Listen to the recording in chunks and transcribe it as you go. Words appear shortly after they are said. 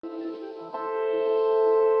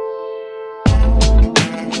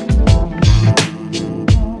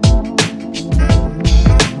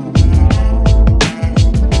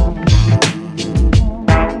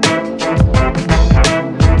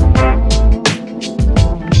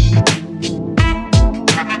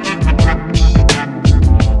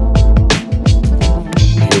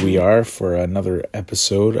are for another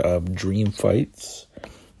episode of Dream Fights.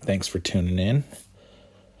 Thanks for tuning in.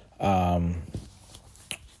 I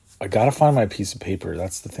gotta find my piece of paper.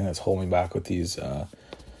 That's the thing that's holding me back with these,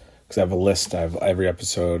 because I have a list. I have every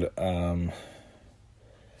episode.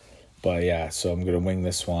 But yeah, so I'm gonna wing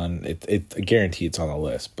this one. I guarantee it's on the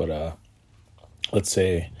list. But let's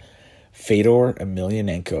say Fedor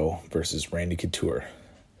Emelianenko versus Randy Couture.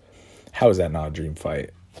 How is that not a dream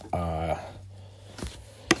fight?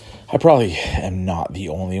 I probably am not the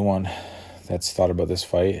only one that's thought about this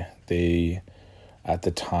fight. They, at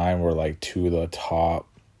the time, were like two of the top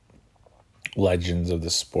legends of the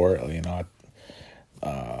sport,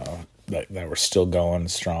 that were still going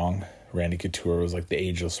strong. Randy Couture was like the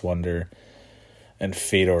ageless wonder, and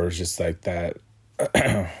Fedor was just like that,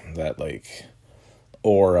 that like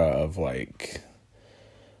aura of like,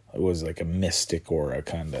 it was like a mystic aura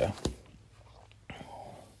kind of.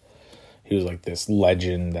 He was like this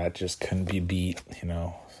legend that just couldn't be beat,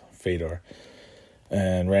 Fedor.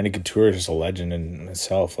 And Randy Couture is just a legend in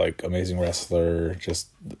itself, like amazing wrestler, just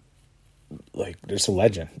a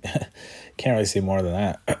legend. Can't really say more than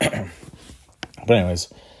that. But anyways,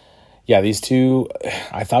 yeah, these two,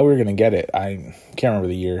 I thought we were going to get it. I can't remember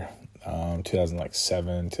the year,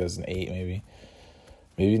 2007, 2008 maybe.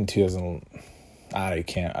 Maybe in 2000, I don't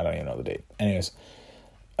even know the date. Anyways,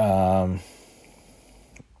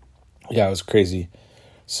 yeah, it was crazy.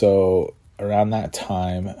 So around that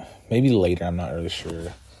time, maybe later, I'm not really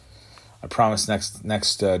sure. I promise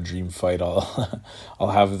next Dream Fight, I'll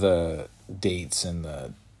have the dates and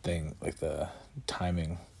the thing, like the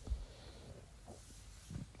timing.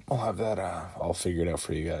 I'll have that. I'll figure it out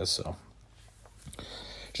for you guys. So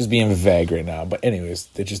just being vague right now. But anyways,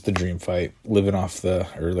 it's just the Dream Fight, going off the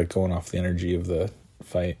energy of the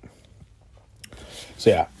fight. So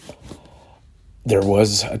yeah. There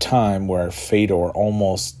was a time where Fedor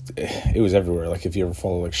it was everywhere. Like if you ever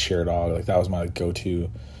follow like ShareDog, like that was my go-to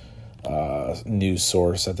news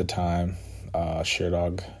source at the time,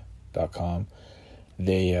 ShareDog.com.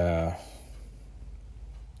 They,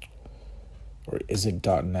 or is it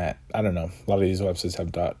 .net? I don't know. A lot of these websites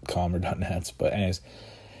have .com or .nets, but anyways,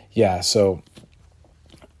 yeah. So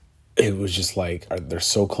it was just like they're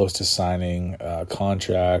so close to signing a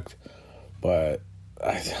contract, but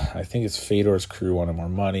I think it's Fedor's crew wanted more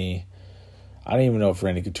money. I don't even know if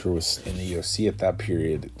Randy Couture was in the UFC at that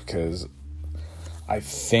period, because I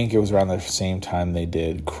think it was around the same time they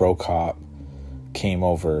did. Cro Cop came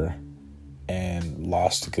over and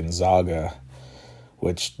lost to Gonzaga,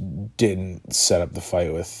 which didn't set up the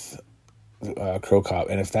fight with Cro Cop.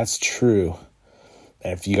 And if that's true,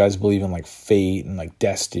 and if you guys believe in like fate and like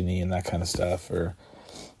destiny and that kind of stuff, or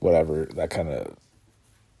whatever,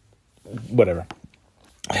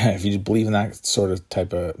 if you believe in that sort of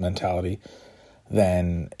type of mentality,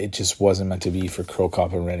 then it just wasn't meant to be for Cro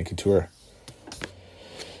Cop and Randy Couture.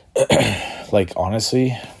 Like,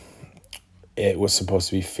 honestly, it was supposed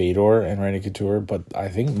to be Fedor and Randy Couture, but I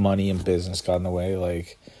think money and business got in the way.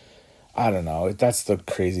 Like, I don't know. That's the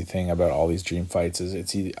crazy thing about all these dream fights is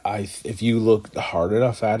if you look hard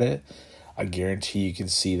enough at it, I guarantee you can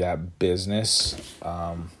see that business,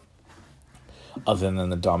 other than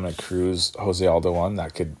the Dominic Cruz, Jose Aldo one,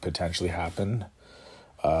 that could potentially happen.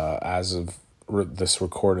 As of this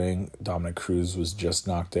recording, Dominic Cruz was just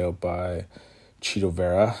knocked out by Chito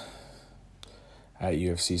Vera at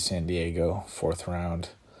UFC San Diego, 4th round.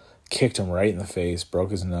 Kicked him right in the face,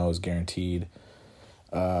 broke his nose, guaranteed.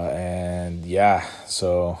 And yeah,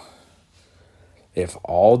 so if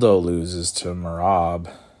Aldo loses to Merab,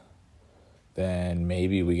 then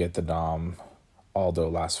maybe we get the Dom Aldo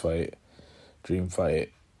last fight. Dream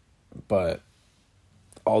fight, but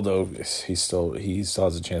Aldo, he still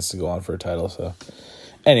has a chance to go on for a title. So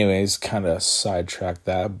anyways, kind of sidetracked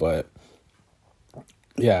that, but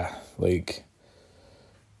yeah, like,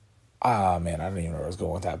 man, I don't even know where I was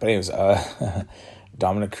going with that. But anyways,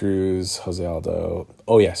 Dominic Cruz, Jose Aldo.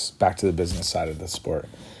 Oh yes, back to the business side of the sport.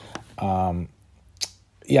 Yeah,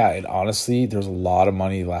 and honestly, there's a lot of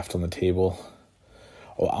money left on the table.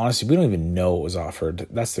 Well, honestly, we don't even know what was offered.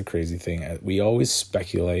 That's the crazy thing. We always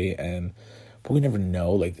speculate, but we never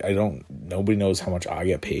know. Like, nobody knows how much I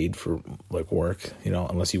get paid for like work,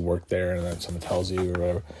 unless you work there and then someone tells you or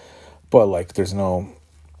whatever. But like, you're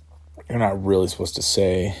not really supposed to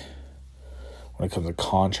say when it comes to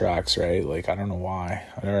contracts, right? Like, I don't know why.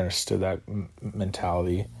 I never understood that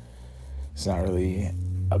mentality. It's not really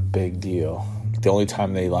a big deal. The only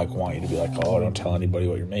time they like want you to be like, oh, don't tell anybody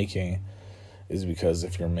what you're making, is because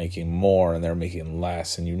if you're making more and they're making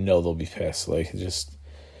less, and they'll be pissed. Like,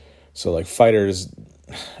 so like fighters,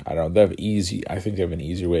 I don't know, I think they have an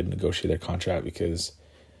easier way to negotiate their contract, because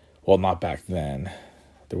well, not back then.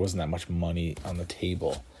 There wasn't that much money on the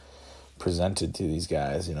table presented to these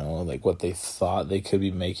guys, like what they thought they could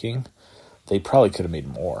be making. They probably could have made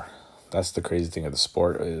more. That's the crazy thing of the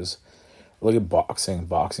sport is, look at boxing.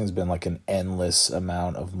 Boxing's been like an endless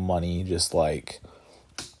amount of money, just like,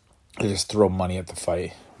 they just throw money at the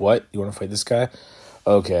fight. What? You want to fight this guy?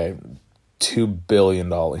 Okay, $2 billion,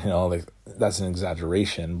 like that's an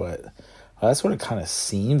exaggeration, but that's what it kind of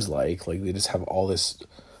seems like. Like they just have all this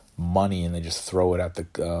money and they just throw it at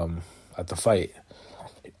the fight.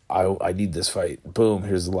 I need this fight. Boom,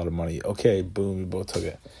 here's a lot of money. Okay, boom, we both took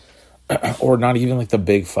it. Or not even like the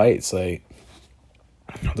big fights. Like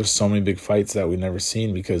there's so many big fights that we've never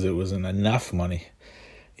seen because it wasn't enough money.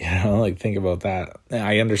 Like think about that. And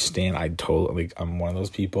I understand. I'm one of those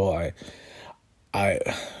people. I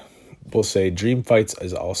will say Dream Fights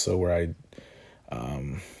is also where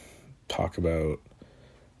I talk about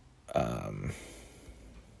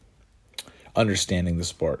understanding the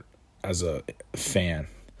sport as a fan.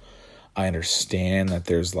 I understand that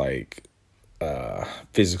there's like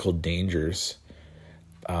physical dangers.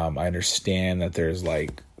 I understand that there's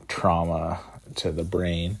like trauma to the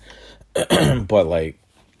brain, but like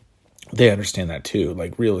they understand that too.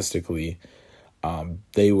 Like realistically,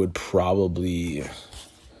 they would probably,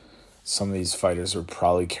 some of these fighters would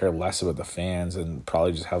probably care less about the fans and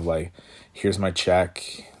probably just have like, here's my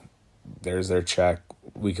check, there's their check,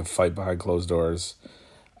 we can fight behind closed doors,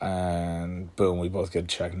 and boom, we both get a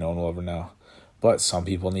check, no one will ever know. But some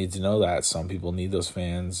people need to know that. Some people need those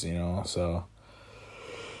fans, so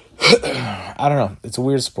I don't know. It's a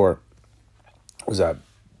weird sport.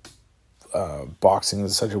 Boxing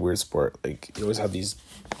is such a weird sport. Like you always have these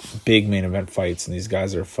big main event fights and these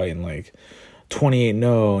guys are fighting like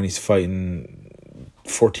 28-0 and he's fighting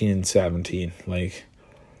 14-17. Like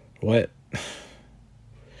what?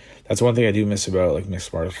 That's one thing I do miss about like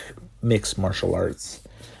mixed martial arts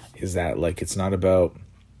is that like it's not about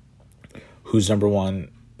who's number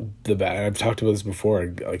one, the bad. I've talked about this before.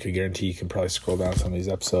 Like I guarantee you can probably scroll down some of these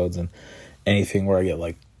episodes and anything where I get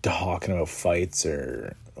like talking about fights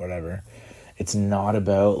or whatever. It's not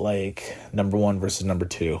about like number one versus number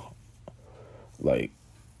two. Like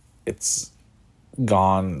it's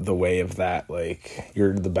gone the way of that. Like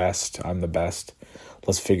you're the best, I'm the best.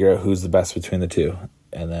 Let's figure out who's the best between the two,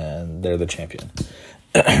 and then they're the champion.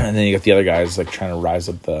 And then you got the other guys like trying to rise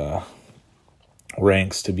up the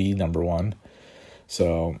ranks to be number one.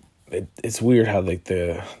 So it's weird how like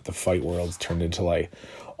the fight world's turned into like,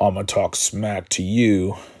 I'm gonna talk smack to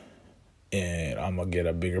you and I'm gonna get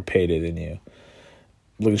a bigger payday than you.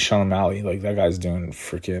 Look at Sean O'Malley. Like that guy's doing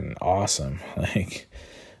freaking awesome. Like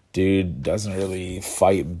dude doesn't really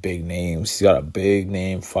fight big names. He's got a big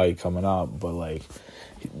name fight coming up, but like,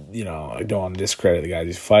 I don't want to discredit the guys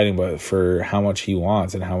he's fighting, but for how much he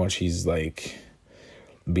wants and how much he's like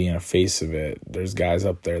being a face of it, there's guys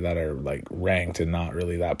up there that are like ranked and not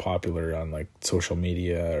really that popular on like social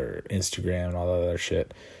media or Instagram and all that other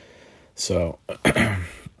shit. So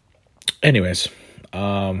anyways,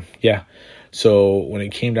 yeah. So when it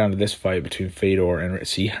came down to this fight between Fedor and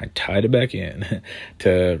I tied it back in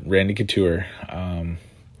to Randy Couture.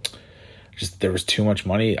 Just there was too much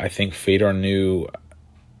money. I think Fedor knew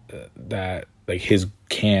that like his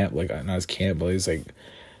camp, like not his camp, but his like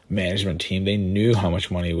management team, they knew how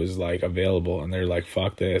much money was like available, and they're like,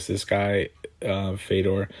 fuck this guy,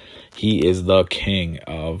 Fedor, he is the king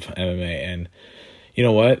of MMA. And you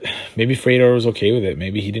know what, maybe Fedor was okay with it,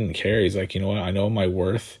 maybe he didn't care. He's like, you know what, I know my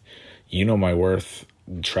worth, you know my worth,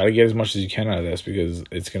 try to get as much as you can out of this because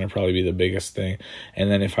it's gonna probably be the biggest thing,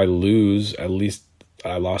 and then if I lose, at least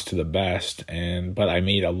I lost to the best, but I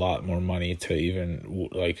made a lot more money to even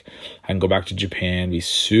like I can go back to Japan, be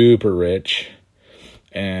super rich,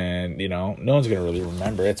 and no one's gonna really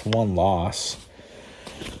remember. It's one loss.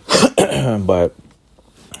 But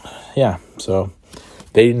yeah, so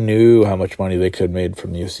they knew how much money they could have made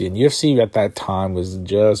from UFC, and UFC at that time was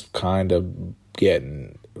just kind of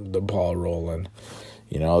getting the ball rolling.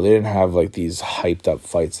 They didn't have like these hyped up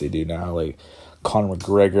fights they do now. Like Conor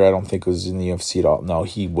McGregor, I don't think was in the UFC at all. No,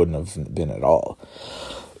 he wouldn't have been at all.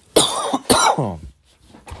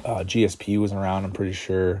 GSP was around, I'm pretty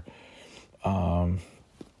sure.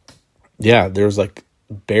 Yeah, there was like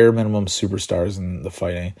bare minimum superstars in the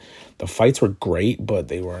fighting. The fights were great, but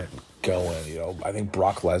they weren't going. I think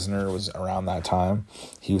Brock Lesnar was around that time.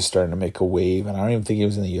 He was starting to make a wave, and I don't even think he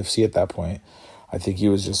was in the UFC at that point. I think he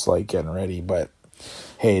was just like getting ready. But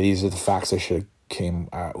hey, these are the facts I should have came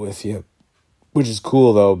at with you. Which is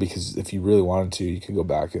cool though, because if you really wanted to, you could go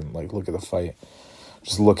back and like look at the fight.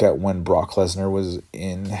 Just look at when Brock Lesnar was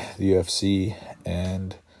in the UFC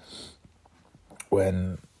and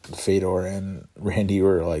when Fedor and Randy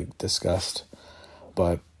were like discussed,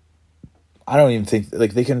 but I don't even think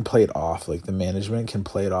like they can play it off. Like the management can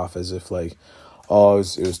play it off as if like, oh,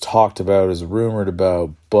 it was talked about, it was rumored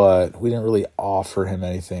about, but we didn't really offer him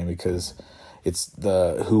anything because it's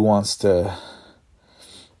the who wants to.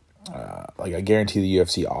 Like I guarantee the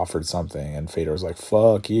UFC offered something, and Fedor's like,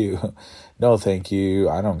 "Fuck you, no, thank you.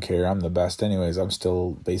 I don't care. I'm the best, anyways. I'm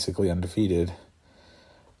still basically undefeated."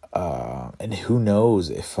 And who knows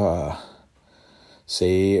if,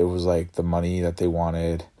 say it was like the money that they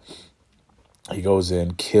wanted. He goes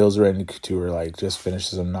in, kills Randy Couture, like just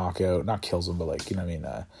finishes him knockout. Not kills him, but like, you know what I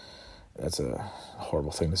mean? That's a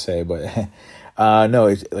horrible thing to say, but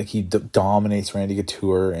no, like he dominates Randy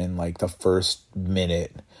Couture in like the first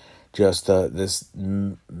minute. Just this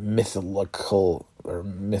mythological or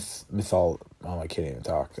mythol. Oh, I can't even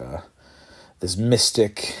talk. This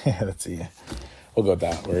mystic. Let's see. We'll go with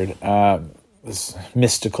that word. This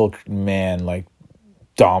mystical man like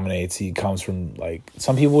dominates. He comes from like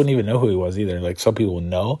some people wouldn't even know who he was either. Like some people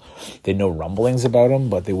know, they know rumblings about him,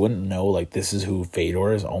 but they wouldn't know like this is who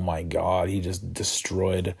Fedor is. Oh my God, he just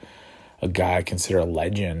destroyed a guy I consider a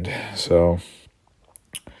legend. So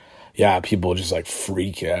yeah, people just like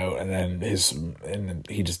freak out, and then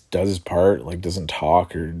he just does his part, like doesn't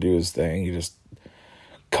talk or do his thing. He just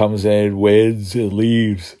comes in, wins, and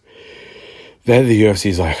leaves. Then the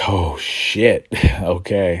UFC's like, oh shit,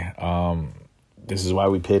 okay, this is why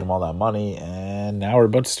we paid him all that money, and now we're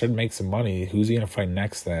about to start to make some money. Who's he gonna fight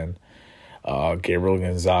next then? Gabriel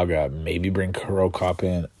Gonzaga, maybe bring Cro Cop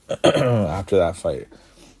in after that fight.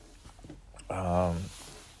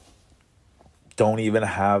 Don't even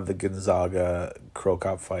have the Gonzaga Cro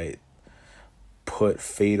Cop fight. Put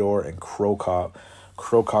Fedor and Cro Cop.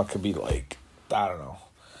 Cro Cop could be like, I don't know.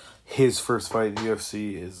 His first fight in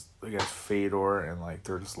UFC is against Fedor, and like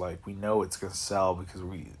they're just like, we know it's gonna sell because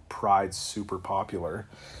Pride's super popular,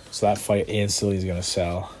 so that fight instantly is gonna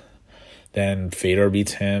sell. Then Fedor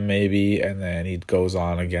beats him maybe, and then he goes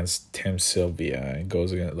on against Tim Sylvia and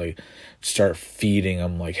goes against like start feeding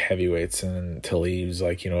him like heavyweights, and until he's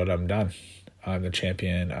like, you know what, I'm done. I'm the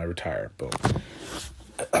champion. I retire. Boom.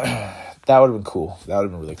 That would have been cool. That would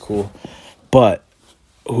have been really cool. But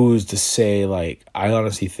who's to say, like, I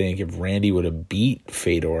honestly think if Randy would have beat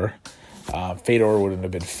Fedor, Fedor wouldn't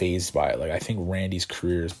have been fazed by it. Like, I think Randy's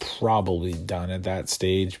career is probably done at that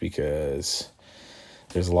stage because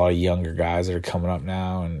there's a lot of younger guys that are coming up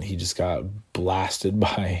now, and he just got blasted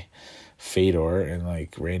by Fedor, and,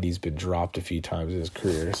 like, Randy's been dropped a few times in his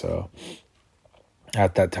career, so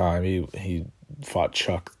at that time, he fought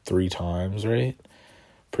Chuck 3 times, right?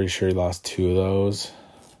 Pretty sure he lost 2 of those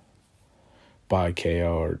by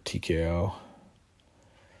KO or TKO.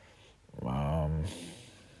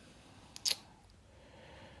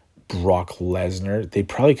 Brock Lesnar. They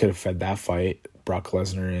probably could have fed that fight. Brock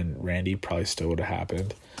Lesnar and Randy probably still would have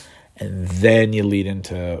happened. And then you lead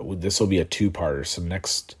into, this will be a 2-parter. So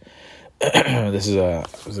next, this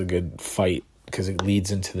is a good fight because it leads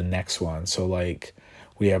into the next one. So like,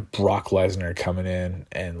 we have Brock Lesnar coming in,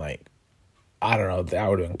 and like, I don't know, that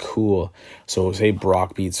would have been cool. So say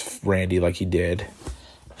Brock beats Randy like he did.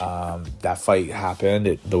 That fight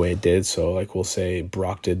happened the way it did. So like, we'll say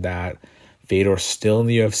Brock did that. Fedor's still in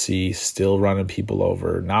the UFC, still running people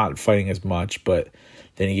over, not fighting as much, but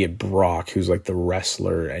then you get Brock, who's like the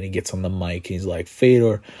wrestler, and he gets on the mic, and he's like,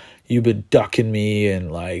 Fedor, you've been ducking me,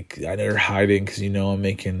 and like, I know you're hiding because you know I'm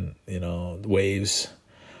making, waves.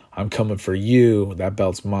 I'm coming for you. That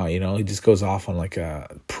belt's mine. He just goes off on like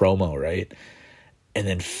a promo, right? And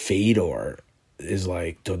then Fedor is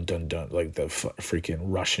like dun dun dun, like the freaking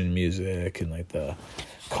Russian music, and like the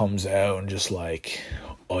comes out and just like,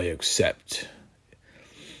 I accept.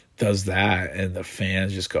 Does that, and the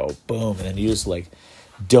fans just go boom, and then you just like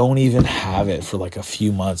don't even have it for like a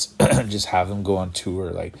few months. Just have them go on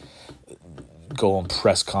tour, like go on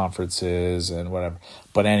press conferences and whatever.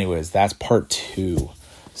 But anyways, that's part 2.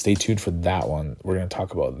 Stay tuned for that one. We're gonna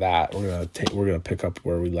talk about that. We're gonna pick up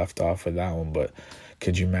where we left off with that one. But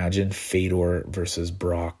could you imagine Fedor versus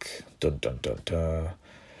Brock? Dun dun dun dun.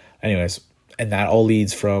 Anyways, and that all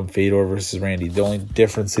leads from Fedor versus Randy. The only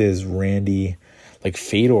difference is Randy, like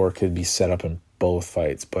Fedor, could be set up in both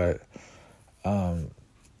fights, but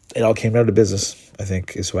it all came down to business. I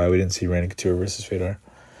think is why we didn't see Randy Couture versus Fedor.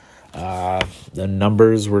 The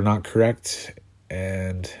numbers were not correct,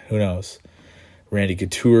 and who knows. Randy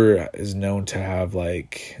Couture is known to have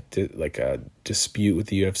like a dispute with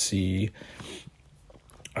the UFC,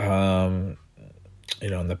 in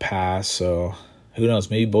the past. So who knows?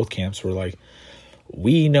 Maybe both camps were like,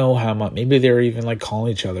 we know how much. Maybe they were even like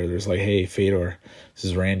calling each other. There's like, hey, Fedor, this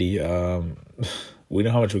is Randy. We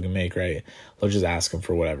know how much we can make, right? Let's just ask them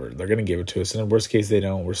for whatever. They're going to give it to us. And in worst case, they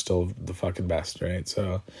don't. We're still the fucking best, right?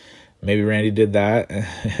 So maybe Randy did that.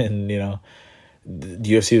 And, you know,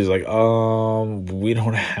 the UFC was like, we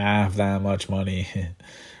don't have that much money.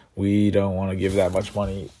 We don't want to give that much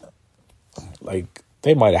money. Like,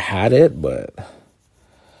 they might have had it, but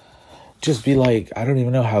just be like, I don't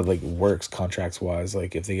even know how like works contracts wise.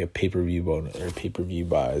 Like if they get pay-per-view bonus or pay-per-view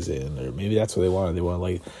buys in, or maybe that's what they wanted. They want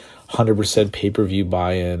like 100% pay-per-view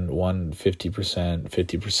buy-in, 50%,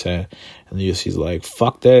 50%. And the UFC's like,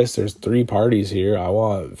 fuck this. There's 3 parties here. I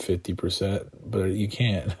want 50%, but you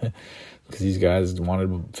can't because these guys wanted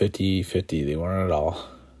 50-50. They wanted it all.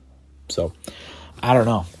 So I don't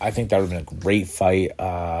know. I think that would have been a great fight.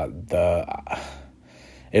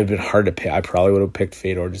 It would have been hard to pick. I probably would have picked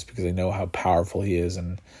Fedor just because I know how powerful he is.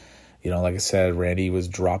 And, you know, like I said, Randy was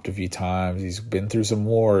dropped a few times. He's been through some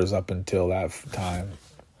wars up until that time.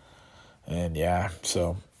 And, yeah,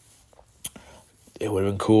 so it would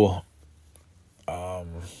have been cool.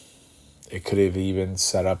 It could have even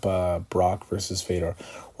set up Brock versus Fedor.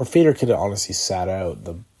 Or Fedor could have honestly sat out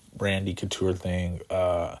the Randy Couture thing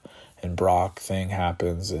and Brock thing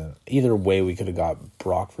happens. And either way, we could have got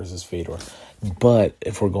Brock versus Fedor. But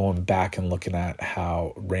if we're going back and looking at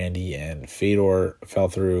how Randy and Fedor fell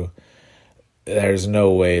through, there's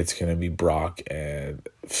no way it's going to be Brock and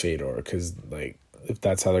Fedor. Because, like, if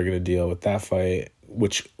that's how they're going to deal with that fight,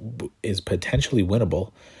 which is potentially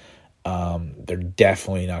winnable, they're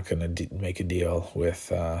definitely not going to make a deal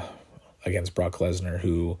with against Brock Lesnar,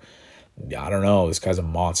 who, I don't know, this guy's a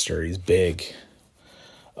monster. He's big.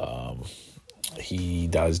 He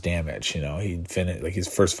does damage, you know. He finished like his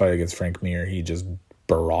first fight against Frank Mir. He just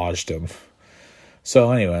barraged him. So,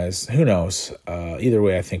 anyways, who knows? Either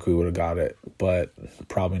way, I think we would have got it, but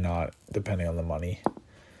probably not, depending on the money.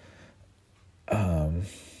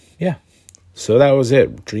 Yeah. So that was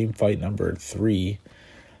it. Dream fight number 3,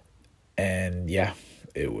 and yeah,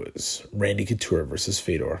 it was Randy Couture versus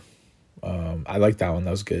Fedor. I like that one.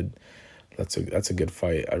 That was good. That's a good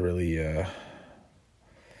fight. I really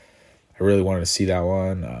wanted to see that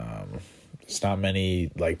one. There's not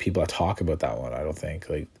many like people that talk about that one. I don't think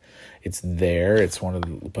like it's there. It's one of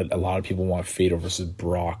the, but a lot of people want Fedor versus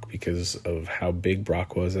Brock because of how big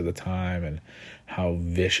Brock was at the time and how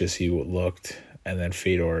vicious he looked. And then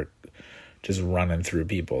Fedor just running through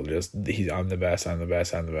people. I'm the best.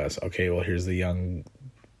 Okay, well here's the young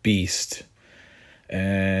beast,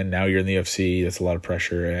 and now you're in the UFC. That's a lot of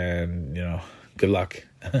pressure, and you know, good luck.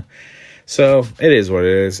 So it is what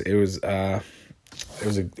it is. It was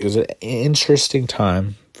an interesting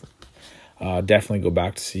time. Definitely go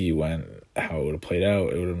back to see how it would have played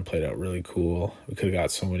out. It would have played out really cool. We could have got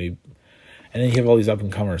so many, and then you have all these up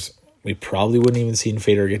and comers. We probably wouldn't even seen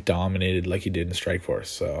Fedor get dominated like he did in Strikeforce.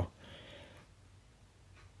 So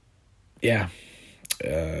yeah,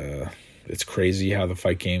 it's crazy how the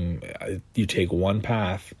fight game. You take one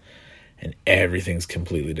path, and everything's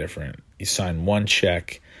completely different. You sign one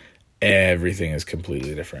check. Everything is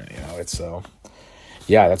completely different, you know. It's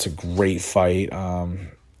yeah, that's a great fight.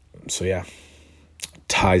 So yeah,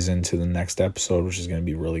 ties into the next episode, which is going to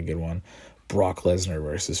be a really good one. Brock Lesnar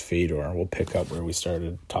versus Fedor. We'll pick up where we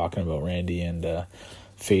started talking about Randy and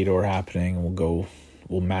Fedor happening, and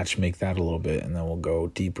we'll match make that a little bit, and then we'll go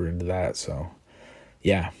deeper into that. So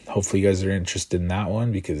yeah, hopefully you guys are interested in that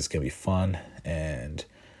one because it's going to be fun. And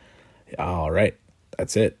all right,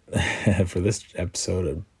 that's it for this episode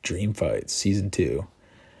of Dream Fights Season 2.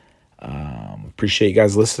 Appreciate you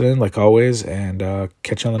guys listening like always, and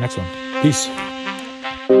catch you on the next one. Peace.